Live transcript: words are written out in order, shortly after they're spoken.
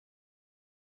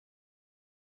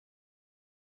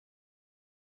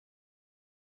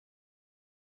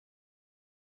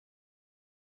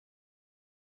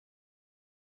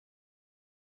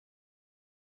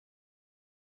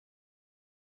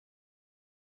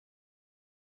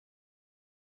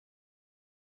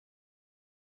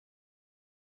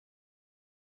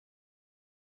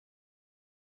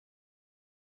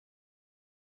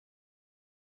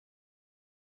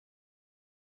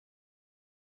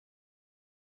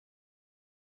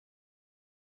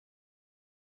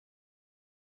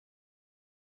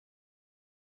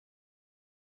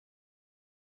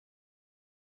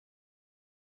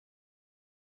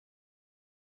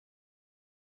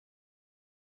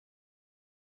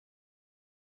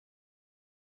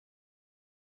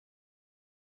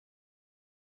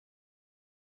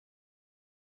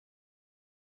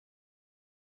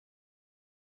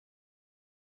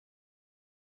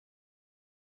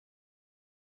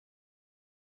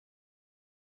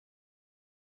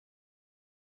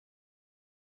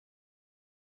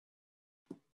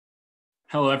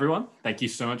Hello, everyone. Thank you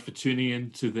so much for tuning in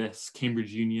to this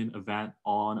Cambridge Union event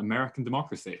on American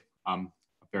democracy, a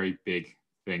very big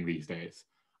thing these days.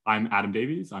 I'm Adam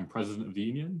Davies. I'm president of the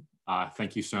union.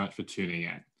 Thank you so much for tuning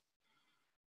in.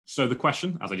 So the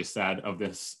question, as I just said, of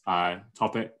this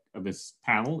topic of this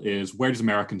panel is, where does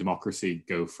American democracy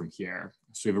go from here?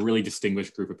 So we have a really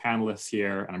distinguished group of panelists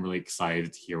here, and I'm really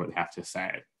excited to hear what they have to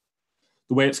say.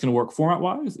 The way it's going to work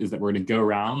format-wise is that we're going to go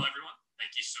around. Hello, everyone.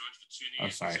 Thank you so much for tuning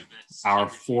in. Our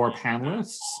four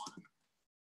panelists,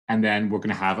 and then we're going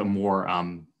to have a more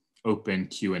open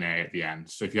Q&A at the end.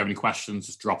 So if you have any questions,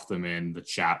 just drop them in the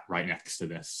chat right next to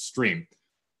this stream.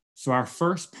 So our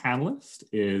first panelist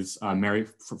is Mary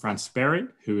Frances Berry,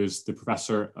 who is the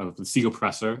Segal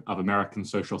Professor of American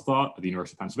Social Thought at the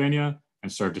University of Pennsylvania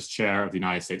and served as chair of the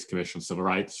United States Commission on Civil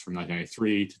Rights from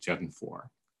 1993 to 2004.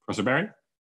 Professor Berry?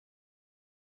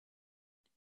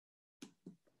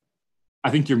 I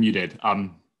think you're muted.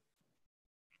 If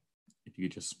you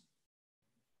could just.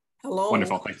 Hello.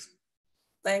 Wonderful, thanks.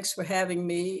 Thanks for having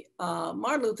me.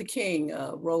 Martin Luther King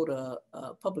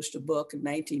published a book in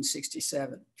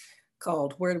 1967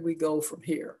 called Where Do We Go From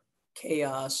Here?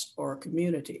 Chaos or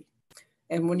Community?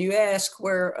 And when you ask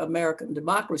where American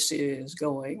democracy is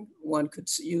going, one could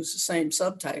use the same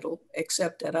subtitle,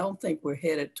 except that I don't think we're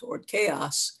headed toward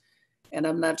chaos, and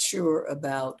I'm not sure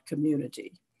about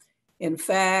community. In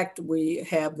fact, we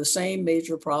have the same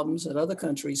major problems that other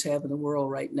countries have in the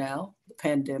world right now: the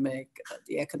pandemic,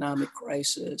 the economic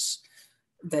crisis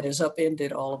that has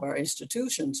upended all of our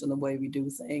institutions and the way we do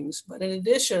things. But in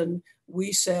addition,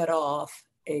 we set off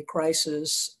a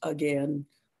crisis again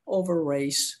over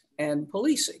race and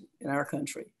policing in our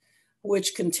country,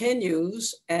 which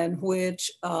continues and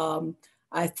which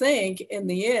I think in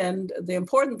the end, the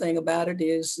important thing about it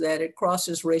is that it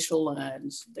crosses racial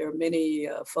lines. There are many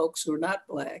folks who are not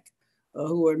Black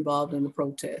who are involved in the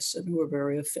protests and who are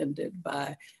very offended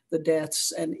by the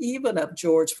deaths. And even of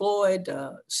George Floyd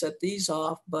set these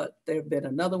off, but there have been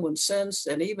another one since.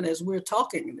 And even as we're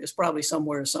talking, there's probably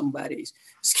somewhere somebody's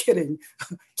getting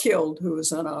killed who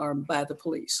is unarmed by the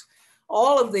police.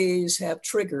 All of these have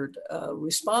triggered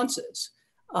responses.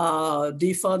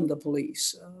 Defund the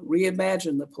police,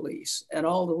 reimagine the police, and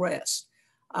all the rest.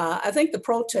 I think the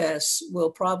protests will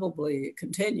probably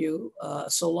continue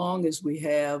so long as we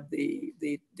have the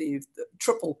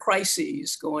triple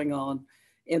crises going on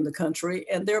in the country,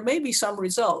 and there may be some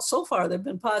results. So far, there have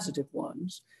been positive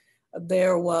ones.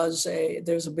 There's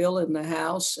a bill in the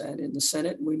House and in the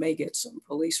Senate, and we may get some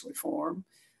police reform.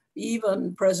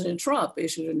 Even President Trump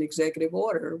issued an executive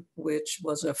order, which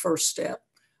was a first step.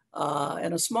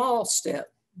 And a small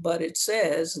step, but it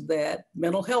says that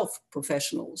mental health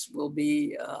professionals will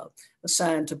be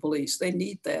assigned to police. They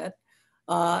need that.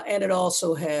 And it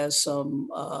also has some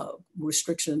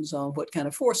restrictions on what kind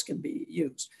of force can be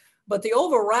used. But the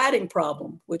overriding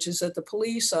problem, which is that the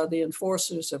police are the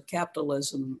enforcers of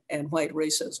capitalism and white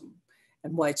racism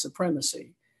and white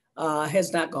supremacy,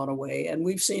 has not gone away. And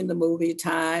we've seen the movie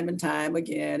time and time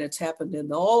again. It's happened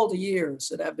in all the years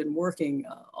that I've been working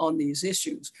on these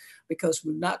issues because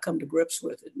we've not come to grips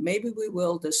with it. Maybe we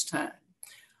will this time.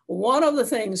 One of the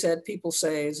things that people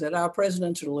say is that our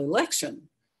presidential election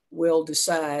will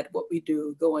decide what we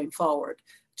do going forward.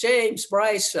 James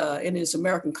Bryce, in his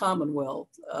American Commonwealth,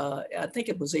 I think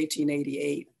it was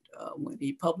 1888 when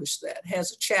he published that,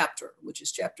 has a chapter, which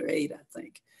is chapter 8, I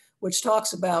think, which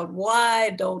talks about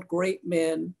why don't great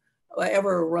men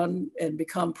ever run and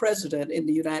become president in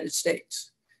the United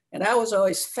States. And I was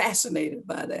always fascinated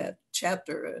by that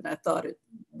chapter. And I thought,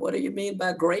 what do you mean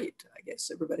by great? I guess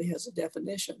everybody has a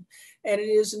definition. And it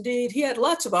is indeed, he had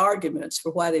lots of arguments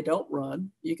for why they don't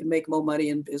run. You can make more money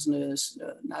in business,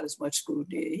 not as much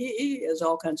scrutiny. He has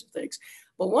all kinds of things.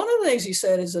 But one of the things he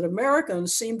said is that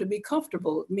Americans seem to be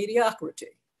comfortable with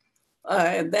mediocrity.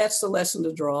 And that's the lesson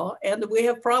to draw. And we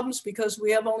have problems because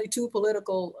we have only two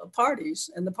political parties,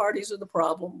 and the parties are the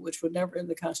problem, which were never in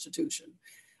the Constitution.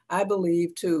 I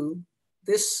believe, too,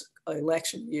 this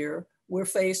election year, we're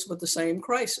faced with the same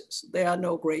crisis. There are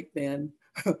no great men,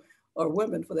 or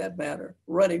women for that matter,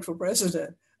 running for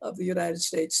president of the United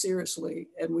States seriously.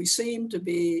 And we seem to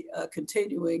be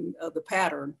continuing the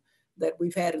pattern that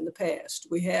we've had in the past.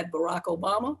 We had Barack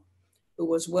Obama, who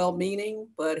was well-meaning,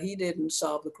 but he didn't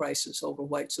solve the crisis over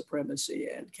white supremacy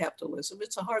and capitalism.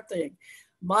 It's a hard thing.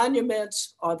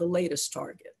 Monuments are the latest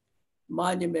target.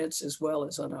 Monuments as well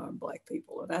as unarmed Black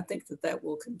people. And I think that that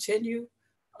will continue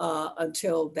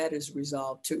until that is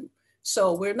resolved too.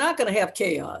 So we're not gonna have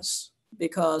chaos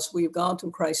because we've gone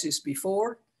through crises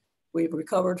before. We've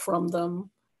recovered from them.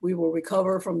 We will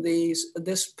recover from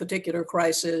this particular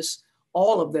crisis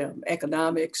all of them,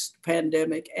 economics,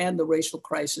 pandemic, and the racial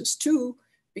crisis too,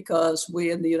 because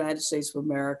we in the United States of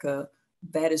America,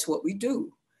 that is what we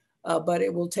do. But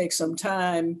it will take some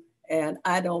time, and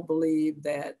I don't believe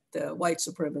that white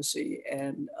supremacy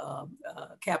and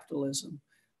capitalism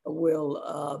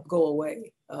will go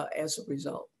away as a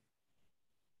result.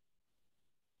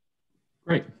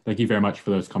 Great, thank you very much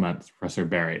for those comments, Professor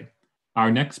Berry.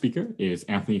 Our next speaker is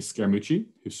Anthony Scaramucci,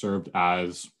 who served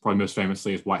as, probably most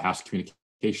famously, as White House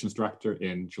Communications Director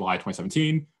in July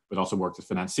 2017, but also worked as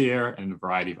financier and a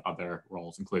variety of other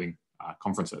roles, including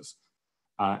conferences.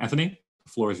 Anthony,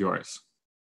 the floor is yours.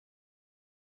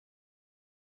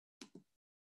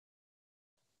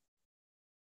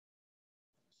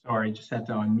 Sorry, just had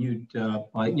to unmute.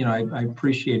 I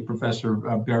appreciate Professor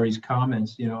Berry's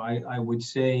comments. I would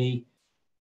say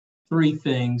three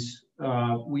things.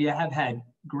 We have had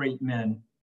great men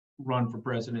run for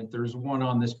president. There's one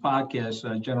on this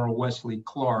podcast, General Wesley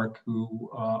Clark, who,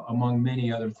 among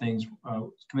many other things,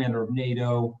 was commander of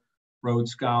NATO,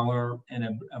 Rhodes Scholar,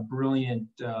 and a brilliant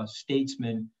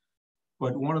statesman.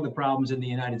 But one of the problems in the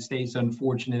United States,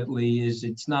 unfortunately, is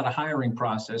it's not a hiring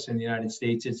process in the United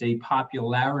States. It's a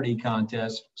popularity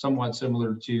contest, somewhat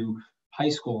similar to high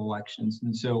school elections.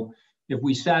 And so if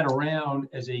we sat around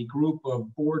as a group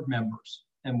of board members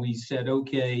and we said,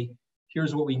 okay,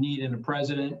 here's what we need in a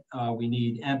president. We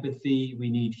need empathy,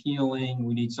 we need healing,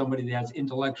 we need somebody that has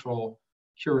intellectual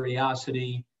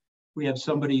curiosity. We have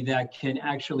somebody that can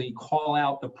actually call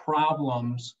out the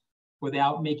problems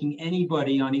without making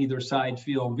anybody on either side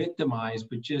feel victimized,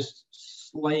 but just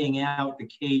laying out the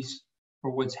case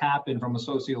for what's happened from a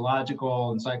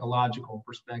sociological and psychological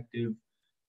perspective.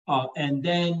 And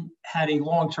then had a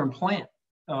long-term plan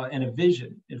and a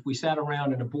vision. If we sat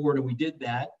around in a board and we did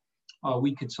that,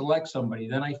 we could select somebody.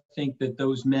 Then I think that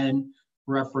those men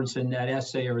referenced in that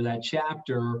essay or that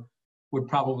chapter would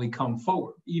probably come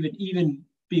forward, even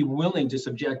be willing to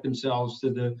subject themselves to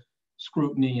the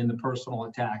scrutiny and the personal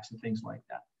attacks and things like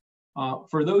that.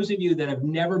 For those of you that have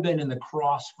never been in the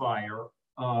crossfire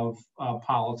of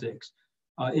politics,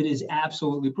 it is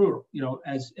absolutely brutal.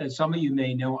 As some of you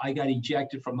may know, I got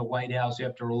ejected from the White House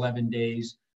after 11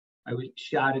 days. I was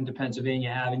shot into Pennsylvania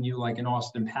Avenue like an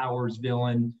Austin Powers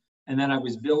villain. And then I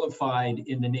was vilified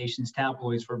in the nation's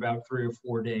tabloids for about 3 or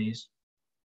 4 days.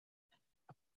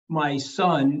 My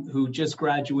son, who just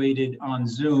graduated on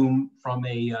Zoom from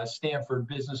a Stanford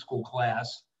Business School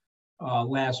class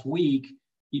last week,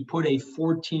 he put a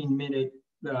 14-minute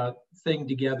thing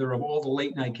together of all the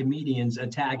late night comedians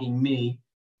attacking me,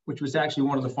 which was actually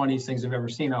one of the funniest things I've ever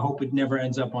seen. I hope it never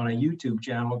ends up on a YouTube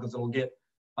channel because it'll get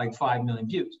like 5 million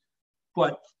views.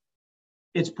 But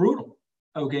it's brutal,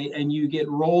 okay? And you get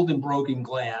rolled in broken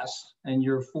glass and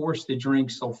you're forced to drink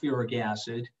sulfuric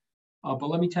acid. But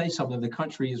let me tell you something, the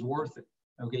country is worth it,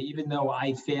 okay? Even though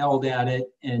I failed at it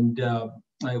and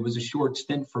it was a short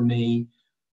stint for me,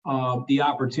 the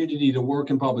opportunity to work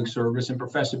in public service, and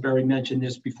Professor Berry mentioned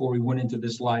this before we went into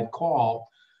this live call,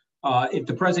 if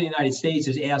the President of the United States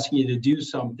is asking you to do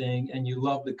something and you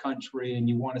love the country and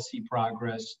you want to see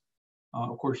progress,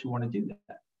 of course you want to do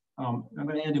that. I'm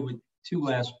going to end it with 2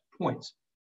 last points.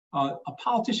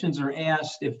 Politicians are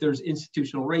asked if there's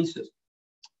institutional racism.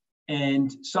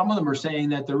 And some of them are saying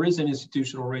that there isn't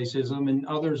institutional racism, and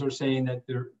others are saying that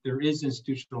there is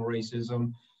institutional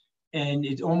racism. And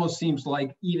it almost seems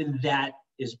like even that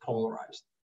is polarized.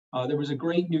 There was a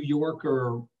great New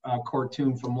Yorker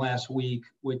cartoon from last week,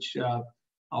 which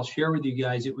I'll share with you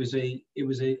guys. It was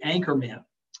an anchor man,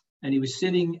 and he was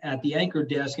sitting at the anchor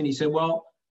desk, and he said, well,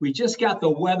 we just got the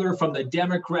weather from the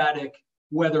Democratic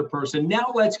weather person.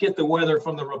 Now let's get the weather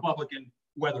from the Republican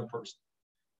weather person.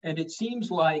 And it seems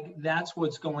like that's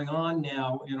what's going on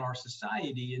now in our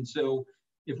society. And so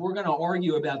if we're going to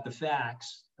argue about the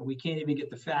facts and we can't even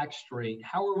get the facts straight,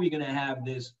 how are we going to have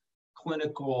this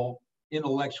clinical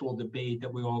intellectual debate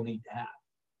that we all need to have?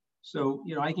 So,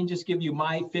 I can just give you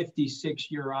my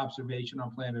 56-year observation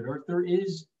on planet Earth. There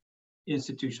is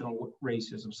institutional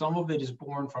racism. Some of it is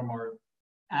born from our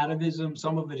atavism.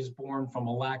 Some of it is born from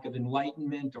a lack of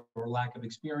enlightenment or lack of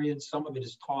experience. Some of it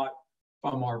is taught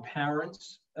from our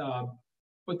parents.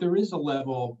 But there is a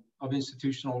level of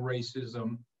institutional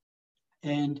racism.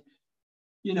 And,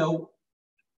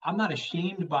 I'm not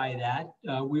ashamed by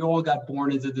that. We all got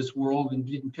born into this world and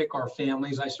didn't pick our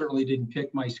families. I certainly didn't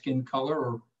pick my skin color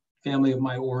or family of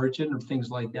my origin or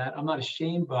things like that. I'm not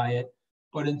ashamed by it.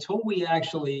 But until we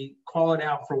actually call it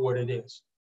out for what it is,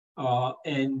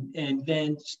 and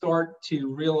then start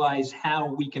to realize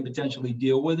how we can potentially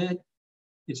deal with it,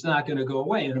 it's not going to go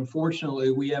away. And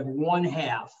unfortunately, we have one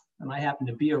half, and I happen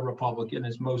to be a Republican,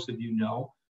 as most of you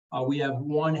know, We have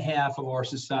one half of our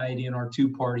society in our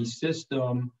two-party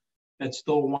system that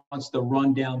still wants to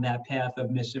run down that path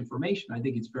of misinformation. I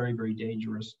think it's very, very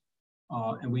dangerous.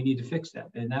 And we need to fix that.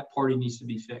 And that party needs to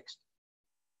be fixed.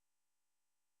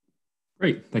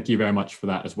 Great. Thank you very much for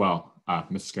that as well,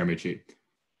 Mrs. Scaramucci.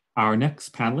 Our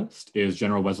next panelist is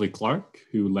General Wesley Clark,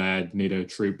 who led NATO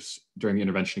troops during the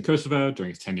intervention in Kosovo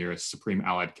during his tenure as Supreme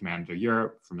Allied Commander of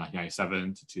Europe from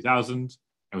 1997 to 2000,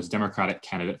 and was Democratic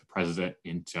candidate for president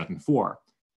in 2004.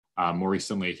 More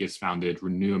recently, he has founded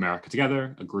Renew America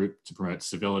Together, a group to promote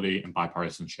civility and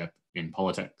bipartisanship in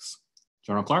politics.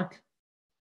 General Clark?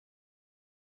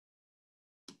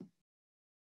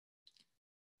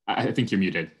 I think you're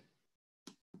muted.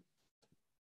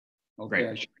 Okay,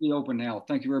 I should be open now.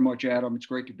 Thank you very much, Adam. It's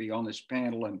great to be on this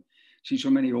panel and see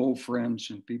so many old friends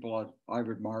and people I've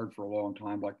admired for a long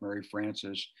time, like Mary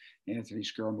Frances, Anthony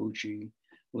Scaramucci,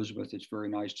 Elizabeth. It's very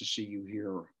nice to see you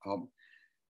here.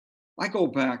 I go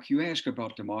back, you ask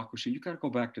about democracy, you got to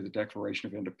go back to the Declaration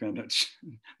of Independence.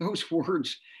 Those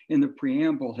words in the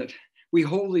preamble that we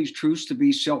hold these truths to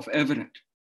be self-evident,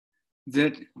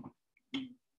 that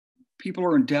people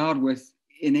are endowed with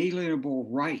inalienable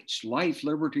rights, life,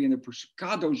 liberty, and the pursuit.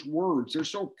 God, those words, they're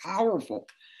so powerful.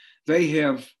 They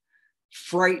have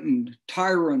frightened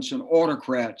tyrants and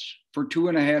autocrats for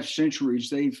 2.5 centuries.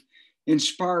 They've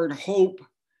inspired hope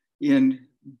in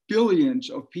billions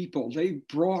of people. They've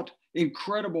brought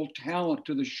incredible talent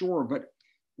to the shore, but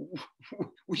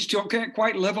we still can't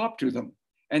quite live up to them.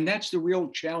 And that's the real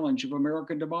challenge of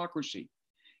American democracy.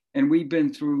 And we've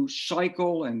been through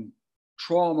cycle and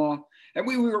trauma. And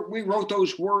we wrote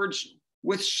those words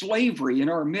with slavery in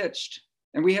our midst.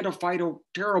 And we had to fight a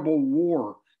terrible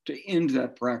war to end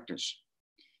that practice.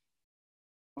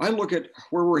 I look at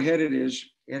where we're headed is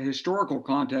in historical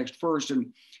context first.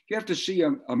 And you have to see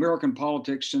American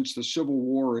politics since the Civil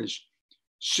War is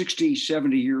 60,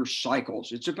 70-year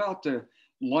cycles. It's about the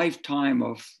lifetime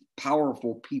of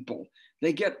powerful people.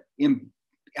 They get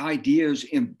ideas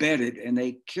embedded and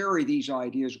they carry these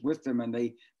ideas with them and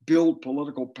they build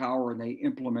political power and they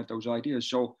implement those ideas.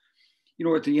 So, you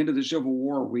know, at the end of the Civil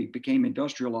War, we became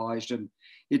industrialized and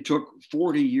it took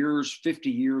 40 years,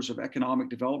 50 years of economic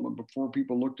development before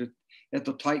people looked at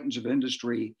the titans of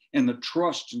industry and the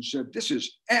trusts and said, this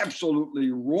is absolutely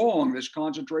wrong, this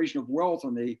concentration of wealth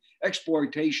and the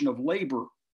exploitation of labor.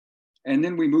 And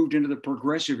then we moved into the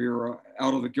progressive era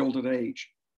out of the Gilded Age.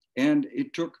 And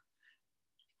it took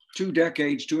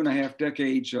 2.5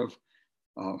 decades of,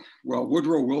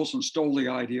 Woodrow Wilson stole the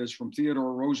ideas from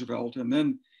Theodore Roosevelt, and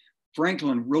then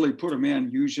Franklin really put them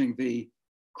in using the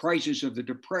crisis of the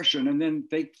Depression, and then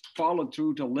they followed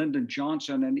through to Lyndon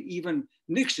Johnson, and even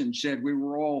Nixon said we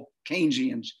were all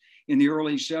Keynesians in the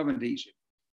early 70s.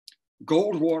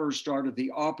 Goldwater started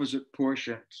the opposite push,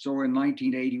 and so in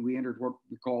 1980 we entered what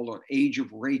we call an age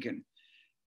of Reagan.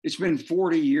 It's been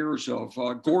 40 years of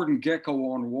Gordon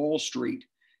Gekko on Wall Street,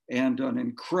 and an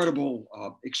incredible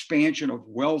expansion of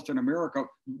wealth in America,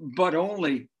 but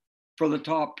only for the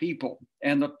top people.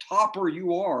 And the topper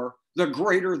you are, the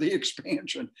greater the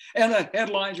expansion. And the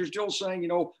headlines are still saying, you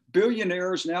know,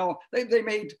 billionaires now, they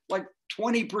made like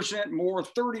 20% more,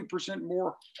 30%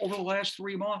 more over the last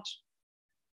 3 months.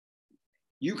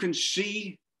 You can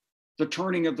see the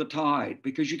turning of the tide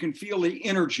because you can feel the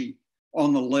energy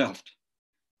on the left.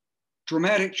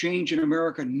 Dramatic change in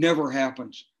America never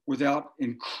happens without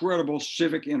incredible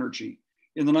civic energy.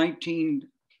 In the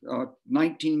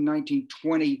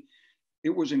 1920,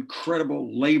 it was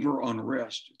incredible labor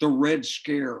unrest, the Red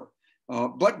Scare,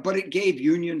 but it gave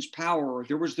unions power.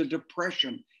 There was the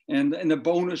Depression and the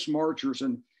bonus marchers.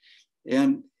 And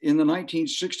in the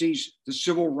 1960s, the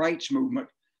civil rights movement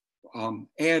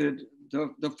added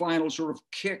the final sort of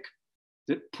kick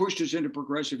that pushed us into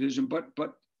progressivism. But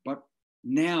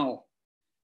now,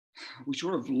 we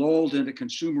sort of lulled into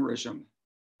consumerism.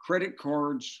 Credit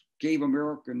cards gave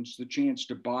Americans the chance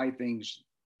to buy things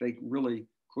they really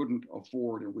couldn't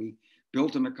afford. And we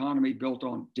built an economy built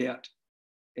on debt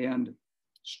and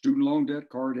student loan debt,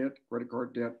 car debt, credit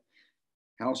card debt,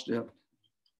 house debt,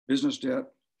 business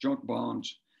debt, junk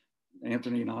bonds.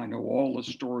 Anthony and I know all the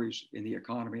stories in the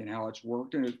economy and how it's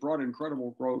worked, and it's brought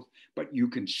incredible growth. But you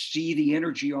can see the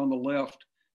energy on the left.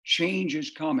 Change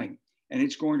is coming, and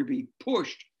it's going to be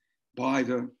pushed by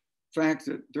the fact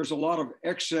that there's a lot of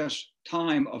excess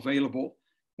time available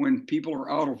when people are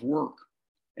out of work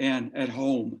and at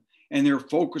home, and they're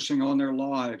focusing on their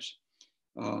lives.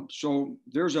 So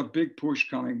there's a big push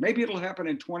coming. Maybe it'll happen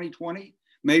in 2020.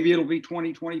 Maybe it'll be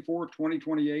 2024,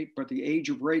 2028, but the age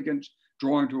of Reagan's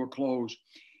drawing to a close.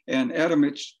 And Adam,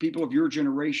 it's people of your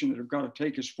generation that have got to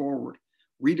take us forward,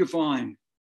 redefine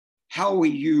how we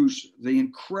use the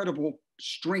incredible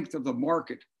strength of the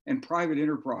market and private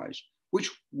enterprise, which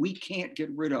we can't get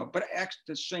rid of, but at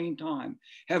the same time,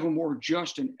 have a more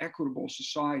just and equitable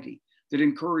society that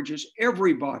encourages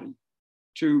everybody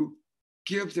to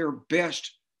give their best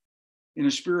in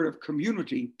a spirit of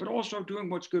community, but also doing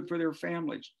what's good for their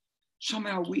families.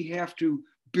 Somehow we have to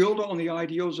build on the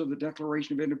ideals of the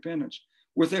Declaration of Independence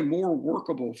with a more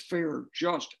workable, fair,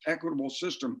 just, equitable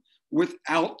system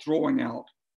without throwing out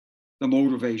the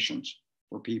motivations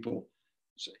for people,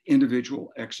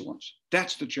 individual excellence.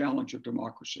 That's the challenge of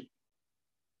democracy.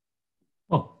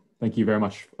 Well, thank you very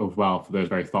much as well for those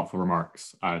very thoughtful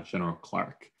remarks, General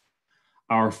Clark.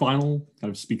 Our final kind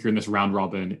of speaker in this round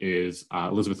robin is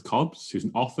Elizabeth Cobbs, who's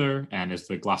an author and is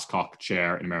the Glasscock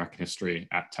Chair in American History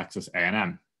at Texas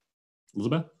A&M.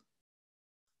 Elizabeth?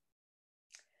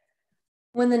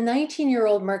 When the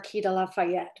 19-year-old Marquis de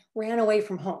Lafayette ran away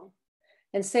from home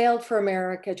and sailed for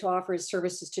America to offer his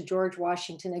services to George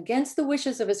Washington against the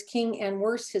wishes of his king and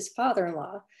worse, his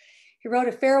father-in-law, he wrote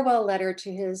a farewell letter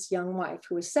to his young wife,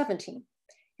 who was 17,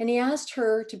 and he asked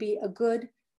her to be a good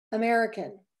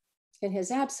American in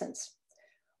his absence.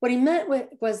 What he meant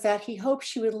was that he hoped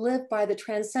she would live by the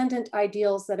transcendent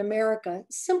ideals that America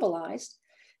symbolized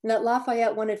and that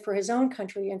Lafayette wanted for his own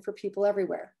country and for people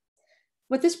everywhere.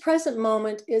 What this present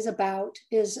moment is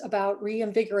about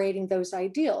reinvigorating those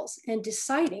ideals and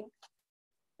deciding,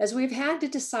 as we've had to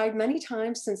decide many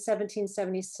times since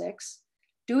 1776,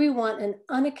 do we want an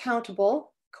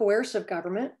unaccountable, coercive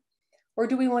government, or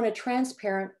do we want a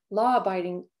transparent,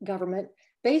 law-abiding government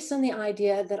based on the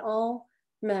idea that all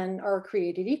men are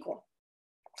created equal?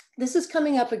 This is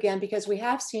coming up again because we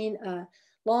have seen a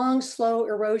long, slow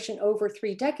erosion over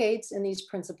 3 decades in these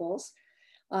principles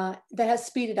that has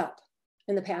speeded up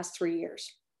in the past 3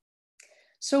 years.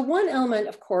 So one element,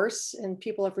 of course, and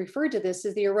people have referred to this,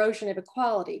 is the erosion of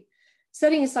equality.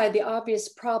 Setting aside the obvious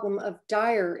problem of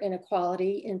dire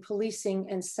inequality in policing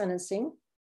and sentencing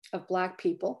of Black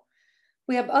people,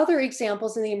 we have other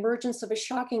examples in the emergence of a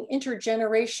shocking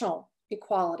intergenerational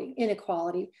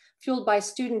inequality fueled by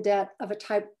student debt of a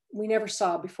type we never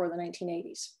saw before the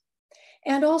 1980s.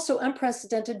 And also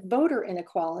unprecedented voter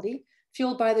inequality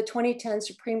fueled by the 2010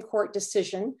 Supreme Court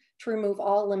decision to remove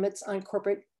all limits on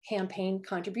corporate campaign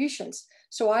contributions.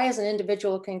 So I, as an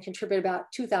individual, can contribute about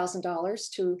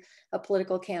 $2,000 to a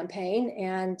political campaign,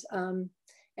 and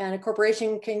a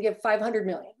corporation can give 500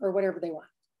 million or whatever they want.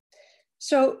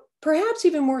 So perhaps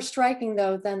even more striking,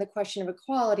 though, than the question of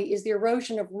equality is the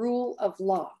erosion of rule of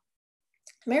law.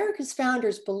 America's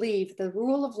founders believed the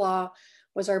rule of law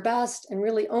was our best and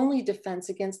really only defense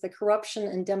against the corruption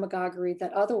and demagoguery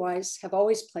that otherwise have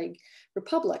always plagued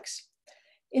republics.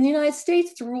 In the United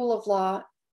States, the rule of law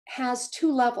has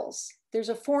 2 levels. There's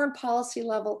a foreign policy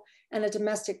level and a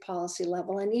domestic policy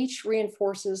level, and each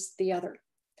reinforces the other.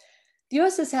 The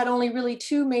US has had only really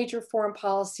 2 major foreign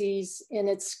policies in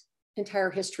its entire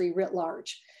history writ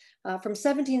large. From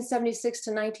 1776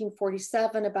 to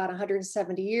 1947, about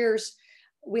 170 years,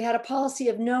 we had a policy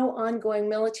of no ongoing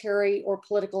military or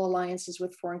political alliances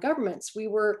with foreign governments. We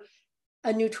were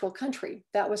a neutral country.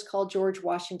 That was called George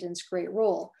Washington's Great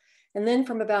Rule. And then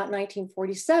from about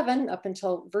 1947 up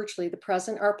until virtually the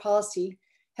present, our policy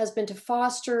has been to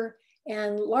foster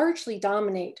and largely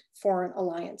dominate foreign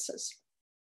alliances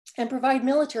and provide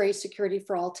military security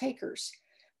for all takers.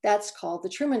 That's called the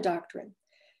Truman Doctrine.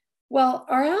 Well,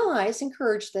 our allies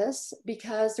encouraged this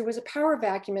because there was a power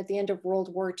vacuum at the end of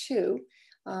World War II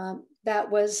that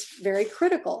was very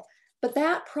critical. But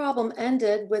that problem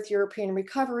ended with European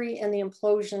recovery and the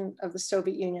implosion of the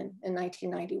Soviet Union in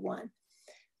 1991.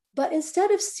 But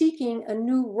instead of seeking a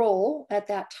new role at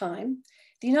that time,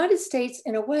 the United States,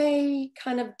 in a way,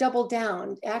 kind of doubled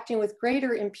down, acting with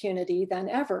greater impunity than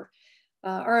ever.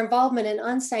 Our involvement in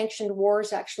unsanctioned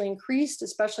wars actually increased,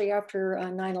 especially after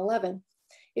 9/11.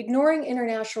 Ignoring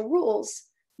international rules,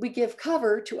 we give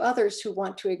cover to others who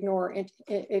want to ignore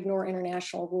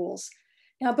international rules.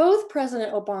 Now, both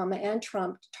President Obama and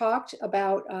Trump talked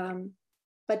about,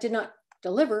 but did not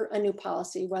deliver a new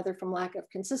policy, whether from lack of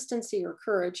consistency or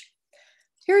courage.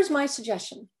 Here's my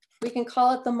suggestion. We can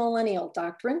call it the Millennial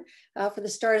Doctrine for the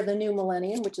start of the new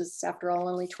millennium, which is, after all,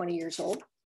 only 20 years old.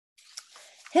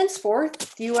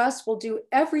 Henceforth, the US will do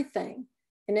everything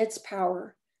in its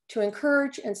power to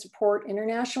encourage and support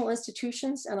international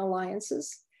institutions and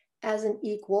alliances as an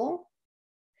equal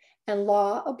and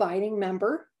law-abiding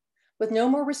member with no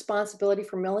more responsibility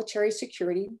for military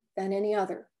security than any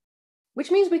other,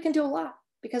 which means we can do a lot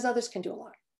because others can do a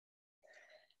lot.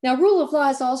 Now, rule of law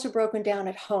is also broken down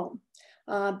at home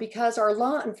because our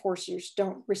law enforcers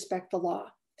don't respect the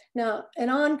law. Now, an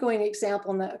ongoing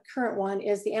example in the current one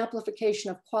is the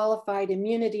amplification of qualified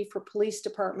immunity for police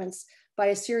departments by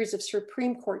a series of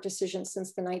Supreme Court decisions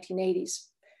since the 1980s.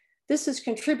 This has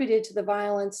contributed to the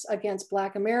violence against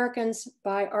Black Americans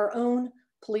by our own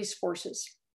police forces.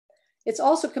 It's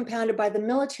also compounded by the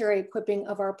military equipping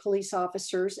of our police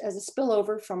officers as a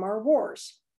spillover from our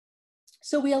wars.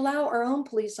 So we allow our own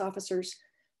police officers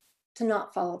to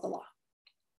not follow the law.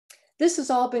 This has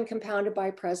all been compounded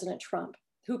by President Trump,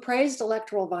 who praised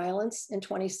electoral violence in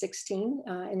 2016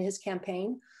 in his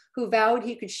campaign, who vowed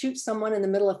he could shoot someone in the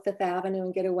middle of Fifth Avenue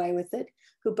and get away with it,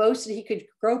 who boasted he could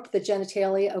grope the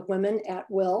genitalia of women at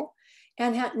will,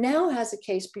 and now has a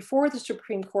case before the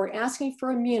Supreme Court asking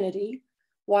for immunity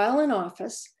while in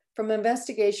office from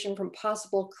investigation from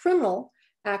possible criminal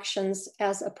actions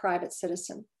as a private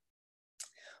citizen.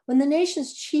 When the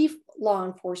nation's chief law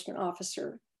enforcement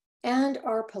officer and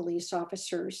our police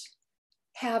officers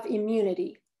have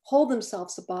immunity, hold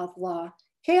themselves above law,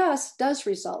 chaos does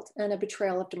result in a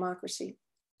betrayal of democracy.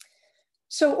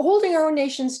 So holding our own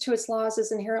nations to its laws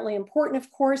is inherently important,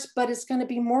 of course, but it's going to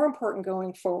be more important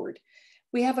going forward.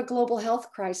 We have a global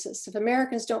health crisis. If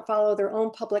Americans don't follow their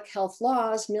own public health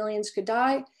laws, millions could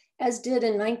die, as did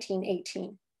in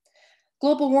 1918.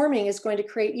 Global warming is going to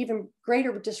create even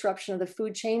greater disruption of the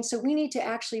food chain, so we need to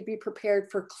actually be prepared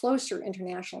for closer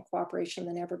international cooperation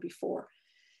than ever before.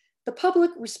 The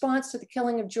public response to the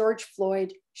killing of George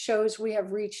Floyd shows we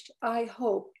have reached, I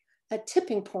hope, a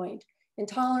tipping point in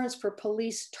tolerance for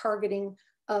police targeting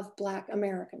of Black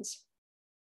Americans.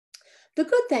 The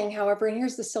good thing, however, and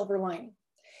here's the silver lining,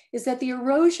 is that the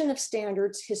erosion of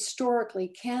standards historically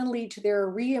can lead to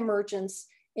their reemergence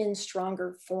in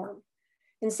stronger form.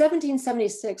 In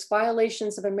 1776,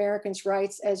 violations of Americans'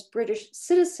 rights as British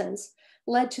citizens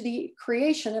led to the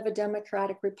creation of a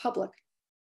democratic republic.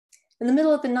 In the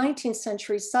middle of the 19th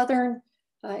century, Southern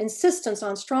insistence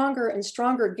on stronger and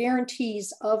stronger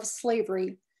guarantees of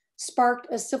slavery sparked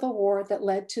a civil war that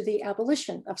led to the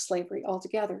abolition of slavery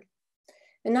altogether.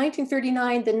 In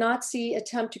 1939, the Nazi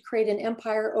attempt to create an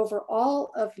empire over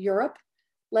all of Europe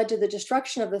led to the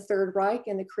destruction of the Third Reich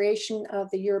and the creation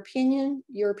of the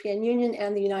European Union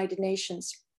and the United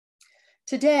Nations.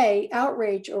 Today,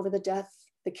 outrage over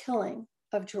the killing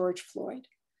of George Floyd,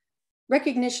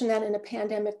 recognition that in a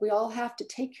pandemic, we all have to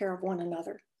take care of one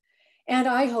another. And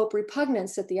I hope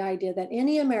repugnance at the idea that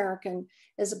any American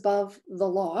is above the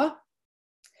law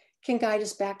can guide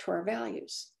us back to our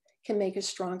values, can make us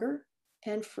stronger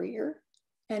and freer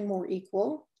and more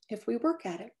equal if we work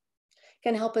at it,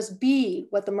 can help us be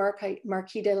what the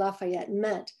Marquis de Lafayette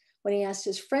meant when he asked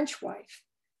his French wife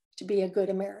to be a good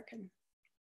American.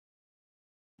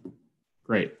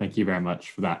 Great, thank you very much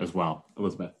for that as well,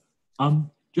 Elizabeth.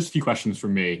 Just a few questions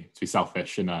from me to be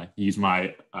selfish and use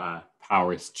my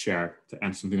power as chair to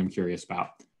answer something I'm curious about.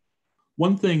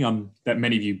 One thing that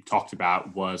many of you talked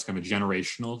about was kind of a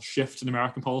generational shift in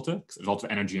American politics. There's also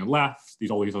energy on the left,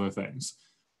 all these other things.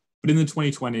 But in the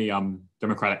 2020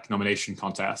 Democratic nomination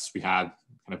contest, we had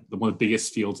kind of one of the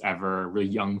biggest fields ever, really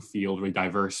young field, really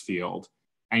diverse field.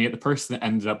 And yet the person that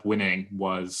ended up winning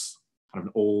was kind of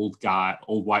an old guy,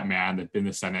 old white man that had been in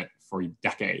the Senate for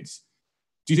decades.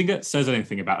 Do you think that says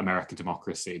anything about American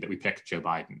democracy that we picked Joe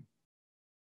Biden?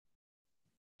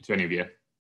 To any of you?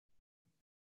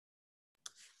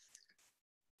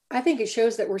 I think it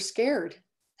shows that we're scared.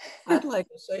 I'd like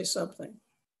to say something.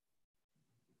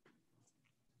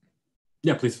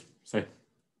 Yeah, please say.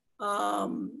 I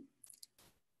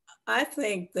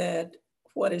think that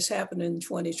what has happened in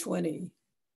 2020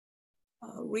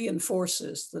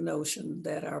 reinforces the notion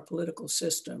that our political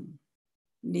system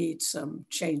needs some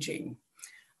changing.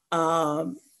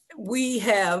 We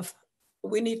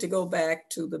need to go back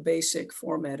to the basic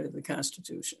format of the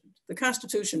Constitution. The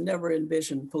Constitution never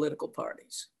envisioned political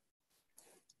parties,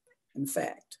 in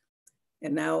fact.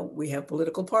 And now we have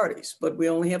political parties, but we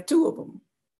only have two of them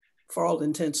for all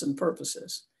intents and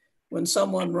purposes. When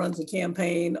someone runs a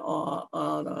campaign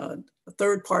on a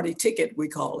third-party ticket, we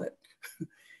call it,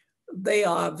 they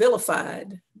are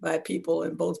vilified by people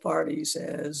in both parties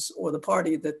or the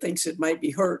party that thinks it might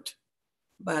be hurt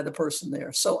by the person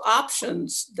there. So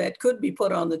options that could be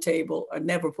put on the table are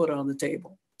never put on the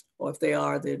table, or if they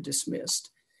are, they're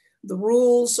dismissed. The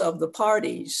rules of the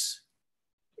parties,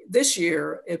 this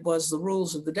year, it was the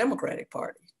rules of the Democratic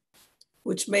Party,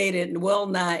 which made it well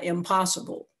nigh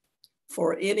impossible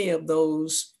for any of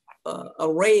those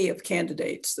array of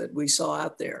candidates that we saw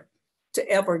out there to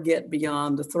ever get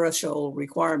beyond the threshold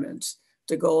requirements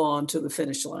to go on to the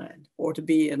finish line or to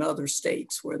be in other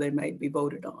states where they might be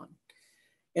voted on.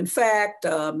 In fact,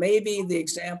 maybe the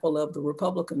example of the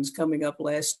Republicans coming up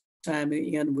last time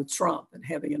in with Trump and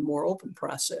having a more open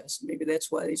process. Maybe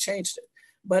that's why they changed it.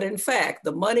 But in fact,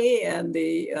 the money and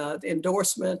the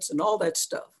endorsements and all that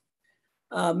stuff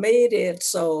made it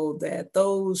so that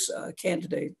those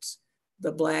candidates,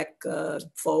 the Black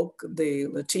folk, the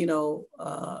Latino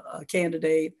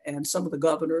candidate, and some of the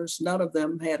governors, none of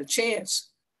them had a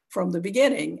chance from the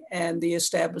beginning, and the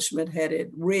establishment had it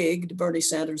rigged. Bernie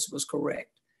Sanders was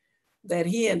correct that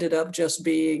he ended up just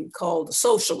being called a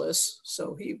socialist,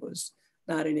 so he was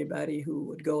not anybody who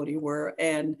would go anywhere,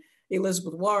 and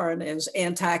Elizabeth Warren as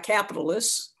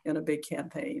anti-capitalist in a big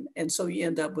campaign. And so you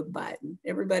end up with Biden.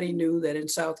 Everybody knew that in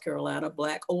South Carolina,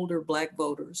 older Black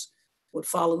voters would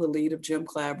follow the lead of Jim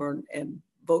Clyburn and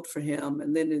vote for him.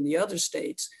 And then in the other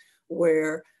states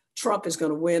where Trump is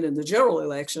going to win in the general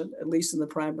election, at least in the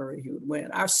primary, he would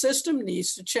win. Our system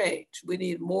needs to change. We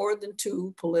need more than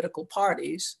two political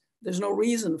parties. There's no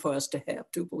reason for us to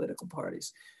have two political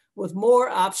parties with more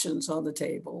options on the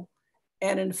table.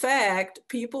 And in fact,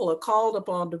 people are called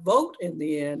upon to vote in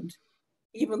the end,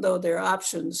 even though their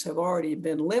options have already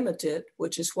been limited,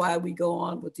 which is why we go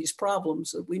on with these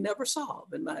problems that we never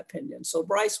solve, in my opinion. So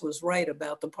Bryce was right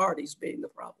about the parties being the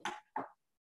problem.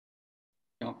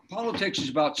 Politics is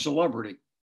about celebrity,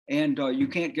 and you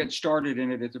can't get started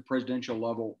in it at the presidential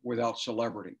level without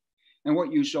celebrity. And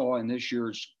what you saw in this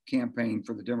year's campaign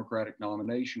for the Democratic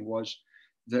nomination was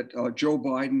that Joe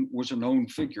Biden was a known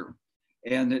figure,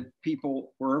 and that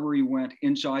people, wherever he went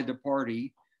inside the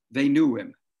party, they knew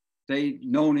him. They'd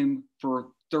known him for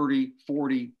 30,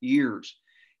 40 years.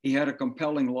 He had a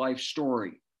compelling life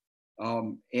story.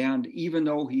 And even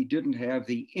though he didn't have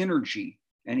the energy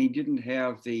and he didn't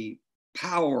have the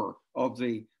power of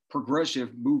the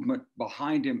progressive movement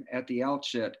behind him at the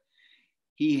outset,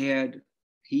 he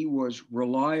was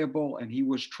reliable and he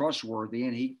was trustworthy.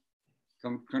 And he,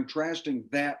 contrasting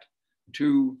that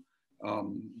to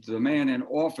the man in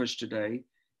office today,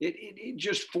 it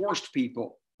just forced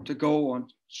people to go on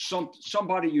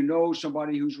somebody you know,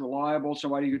 somebody who's reliable,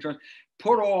 somebody you trust.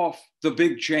 Put off the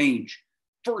big change.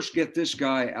 First, get this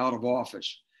guy out of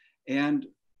office. And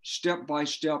step by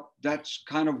step, that's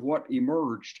kind of what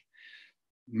emerged.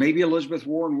 Maybe Elizabeth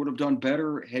Warren would have done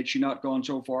better had she not gone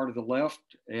so far to the left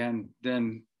and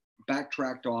then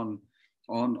backtracked on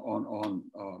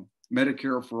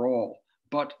Medicare for all.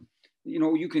 But you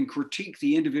know, you can critique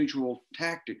the individual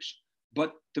tactics,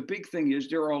 but the big thing is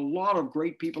there are a lot of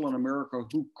great people in America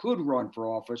who could run for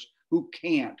office who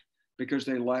can't because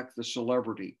they lack the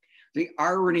celebrity. The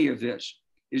irony of this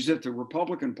is that the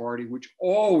Republican Party, which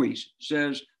always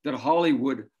says that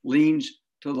Hollywood leans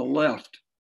to the left,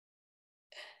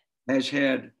 has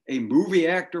had a movie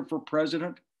actor for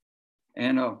president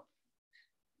and a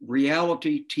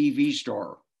reality TV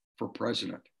star for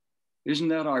president. Isn't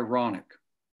that ironic?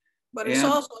 But it's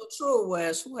also true,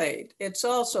 Wes, wait, it's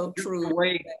also true. The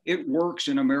way it works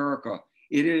in America,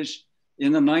 it is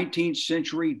in the 19th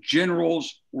century,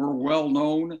 generals were well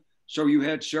known. So you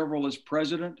had several as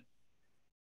president.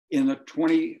 In the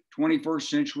 21st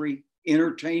century,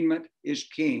 entertainment is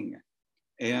king.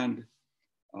 And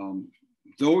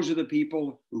those are the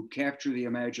people who capture the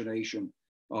imagination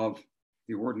of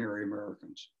the ordinary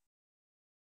Americans.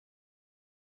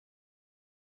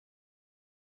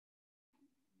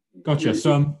 Gotcha.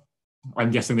 So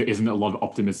I'm guessing there isn't a lot of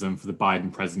optimism for the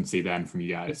Biden presidency then from you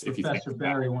guys. If Professor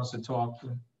Barry wants to talk.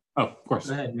 Oh, of course.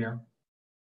 Go ahead, Mayor.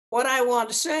 What I want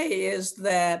to say is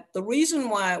that the reason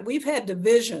why we've had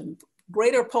division,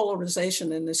 greater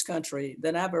polarization in this country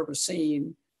than I've ever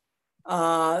seen,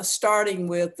 starting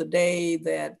with the day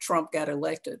that Trump got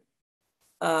elected,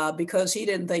 because he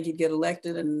didn't think he'd get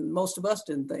elected and most of us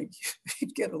didn't think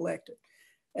he'd get elected.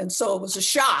 And so it was a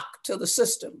shock to the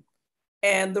system.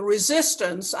 And the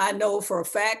resistance, I know for a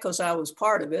fact, because I was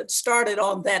part of it, started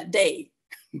on that day.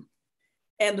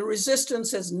 And the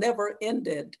resistance has never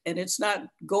ended, and it's not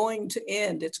going to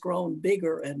end. It's grown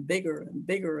bigger and bigger and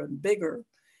bigger and bigger.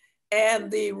 And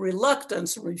the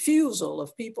reluctance and refusal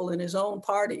of people in his own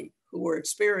party who were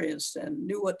experienced and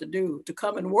knew what to do to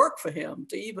come and work for him,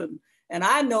 to even, and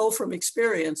I know from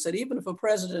experience that even if a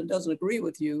president doesn't agree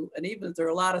with you, and even if there are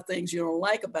a lot of things you don't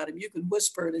like about him, you can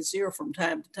whisper in his ear from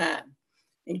time to time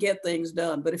and get things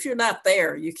done. But if you're not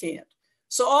there, you can't.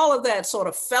 So all of that sort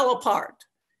of fell apart.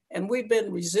 And we've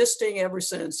been resisting ever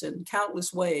since in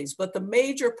countless ways. But the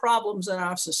major problems in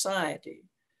our society,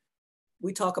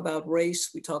 we talk about race,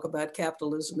 we talk about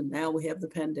capitalism, and now we have the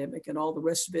pandemic and all the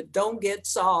rest of it, don't get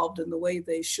solved in the way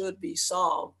they should be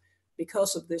solved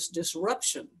because of this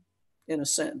disruption, in a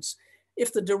sense.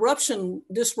 If the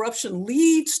disruption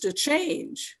leads to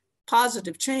change,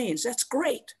 positive change, that's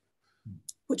great.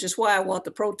 which is why I want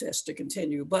the protests to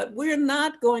continue. But we're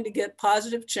not going to get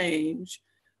positive change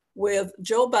with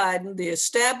Joe Biden, the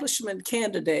establishment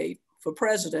candidate for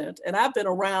president. And I've been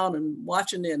around and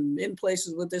watching in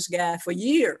places with this guy for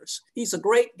years. He's a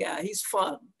great guy. He's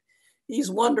fun. He's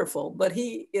wonderful, but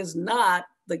he is not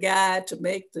the guy to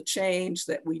make the change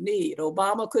that we need.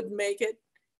 Obama couldn't make it.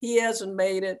 He hasn't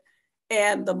made it.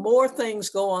 And the more things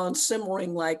go on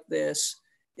simmering like this,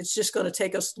 it's just going to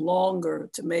take us longer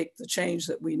to make the change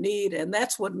that we need. And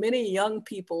that's what many young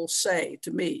people say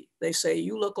to me. They say,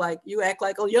 you act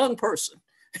like a young person.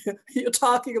 You're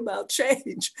talking about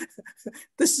change.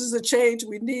 This is the change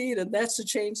we need, and that's the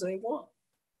change they want.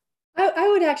 I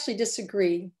would actually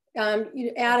disagree.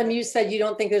 Adam, you said you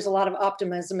don't think there's a lot of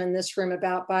optimism in this room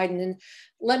about Biden. And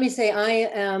let me say, I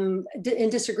am in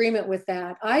disagreement with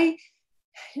that.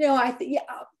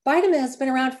 Biden has been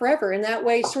around forever in that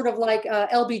way, sort of like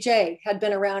LBJ had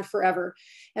been around forever.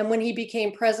 And when he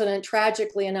became president,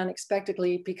 tragically and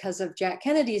unexpectedly because of Jack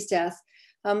Kennedy's death,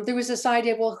 there was this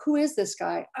idea, well, who is this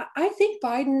guy? I think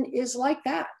Biden is like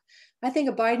that. I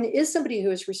think Biden is somebody who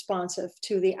is responsive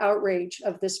to the outrage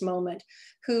of this moment,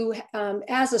 who,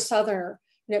 as a Southerner,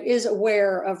 is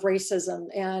aware of racism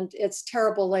and its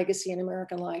terrible legacy in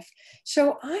American life.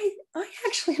 So I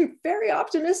actually am very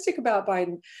optimistic about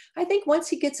Biden. I think once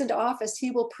he gets into office,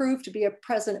 he will prove to be a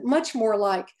president much more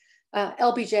like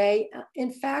LBJ,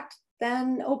 in fact,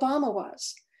 than Obama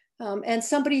was. And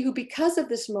somebody who, because of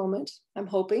this moment, I'm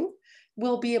hoping,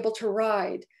 will be able to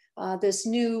ride this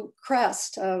new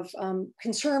crest of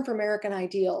concern for American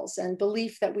ideals and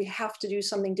belief that we have to do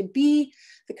something to be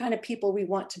the kind of people we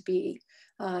want to be.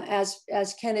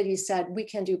 As Kennedy said, we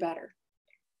can do better.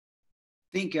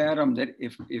 I think, Adam, that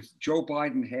if Joe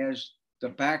Biden has the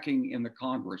backing in the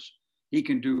Congress, he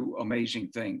can do amazing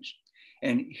things.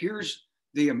 And here's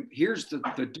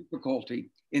the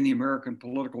difficulty in the American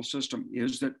political system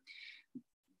is that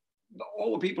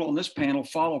all the people on this panel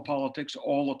follow politics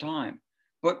all the time,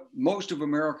 but most of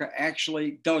America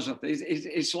actually doesn't.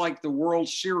 It's like the World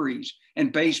Series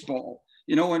and baseball.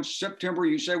 In September,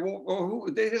 you say, well,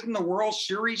 isn't the World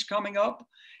Series coming up?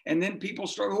 And then people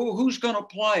start, who's going to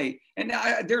play? And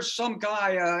there's some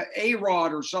guy,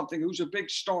 A-Rod or something, who's a big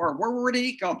star. Where did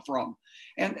he come from?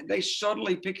 And they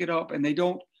suddenly pick it up and they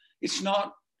don't, it's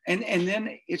not, and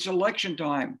then it's election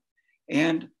time.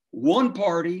 And one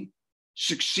party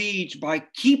succeeds by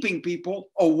keeping people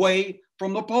away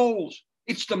from the polls.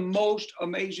 It's the most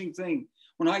amazing thing.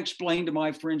 When I explain to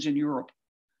my friends in Europe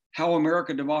how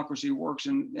American democracy works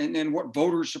and what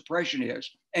voter suppression is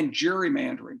and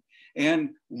gerrymandering and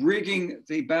rigging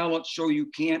the ballot so you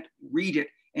can't read it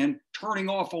and turning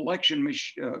off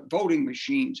voting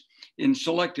machines in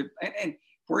selective and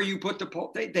where you put the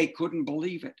poll, they couldn't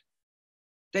believe it.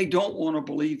 They don't want to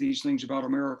believe these things about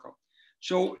America.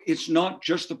 So it's not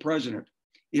just the president,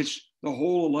 it's the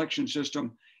whole election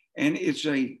system, and it's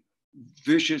a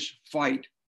vicious fight.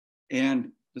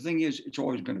 And the thing is, it's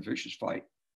always been a vicious fight.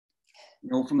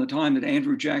 From the time that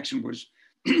Andrew Jackson was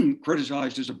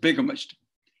criticized as a bigamist.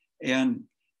 And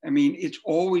I mean, it's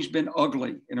always been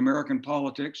ugly in American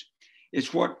politics.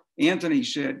 It's what Anthony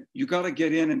said, you got to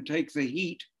get in and take the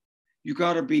heat. You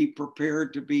got to be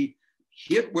prepared to be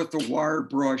hit with the wire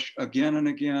brush again and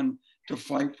again to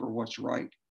fight for what's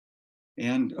right.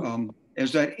 And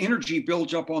as that energy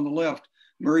builds up on the left,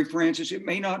 Mary Frances, it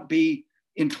may not be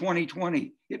in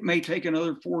 2020. It may take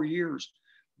another 4 years,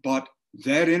 but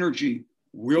that energy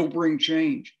will bring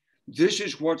change. This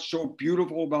is what's so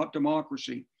beautiful about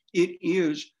democracy. It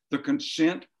is the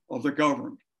consent of the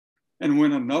governed. And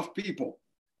when enough people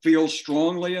feel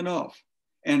strongly enough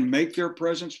and make their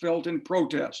presence felt in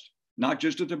protest, not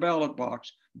just at the ballot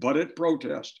box, but at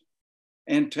protest,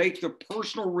 and take the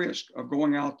personal risk of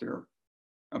going out there,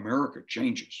 America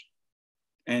changes.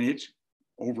 And it's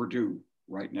overdue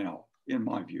right now, in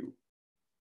my view.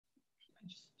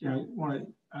 I want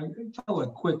to tell a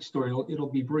quick story.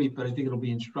 It'll be brief, but I think it'll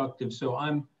be instructive. So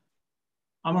I'm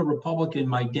a Republican.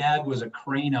 My dad was a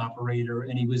crane operator,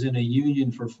 and he was in a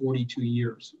union for 42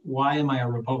 years. Why am I a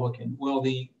Republican? Well,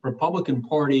 the Republican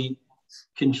Party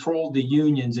controlled the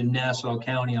unions in Nassau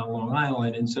County on Long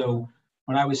Island. And so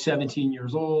when I was 17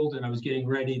 years old and I was getting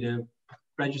ready to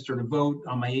register to vote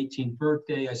on my 18th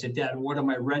birthday, I said, Dad, what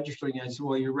am I registering as?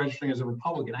 Well, you're registering as a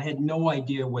Republican. I had no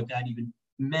idea what that even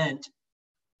meant,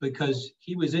 because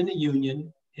he was in the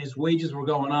union, his wages were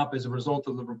going up as a result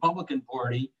of the Republican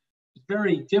Party. It's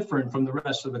very different from the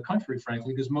rest of the country,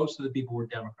 frankly, because most of the people were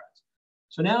Democrats.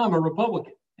 So now I'm a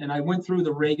Republican, and I went through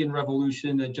the Reagan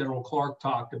Revolution that General Clark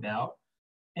talked about.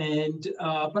 And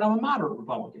but I'm a moderate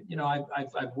Republican. You know,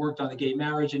 I've worked on the gay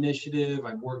marriage initiative.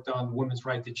 I've worked on women's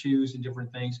right to choose and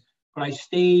different things. But I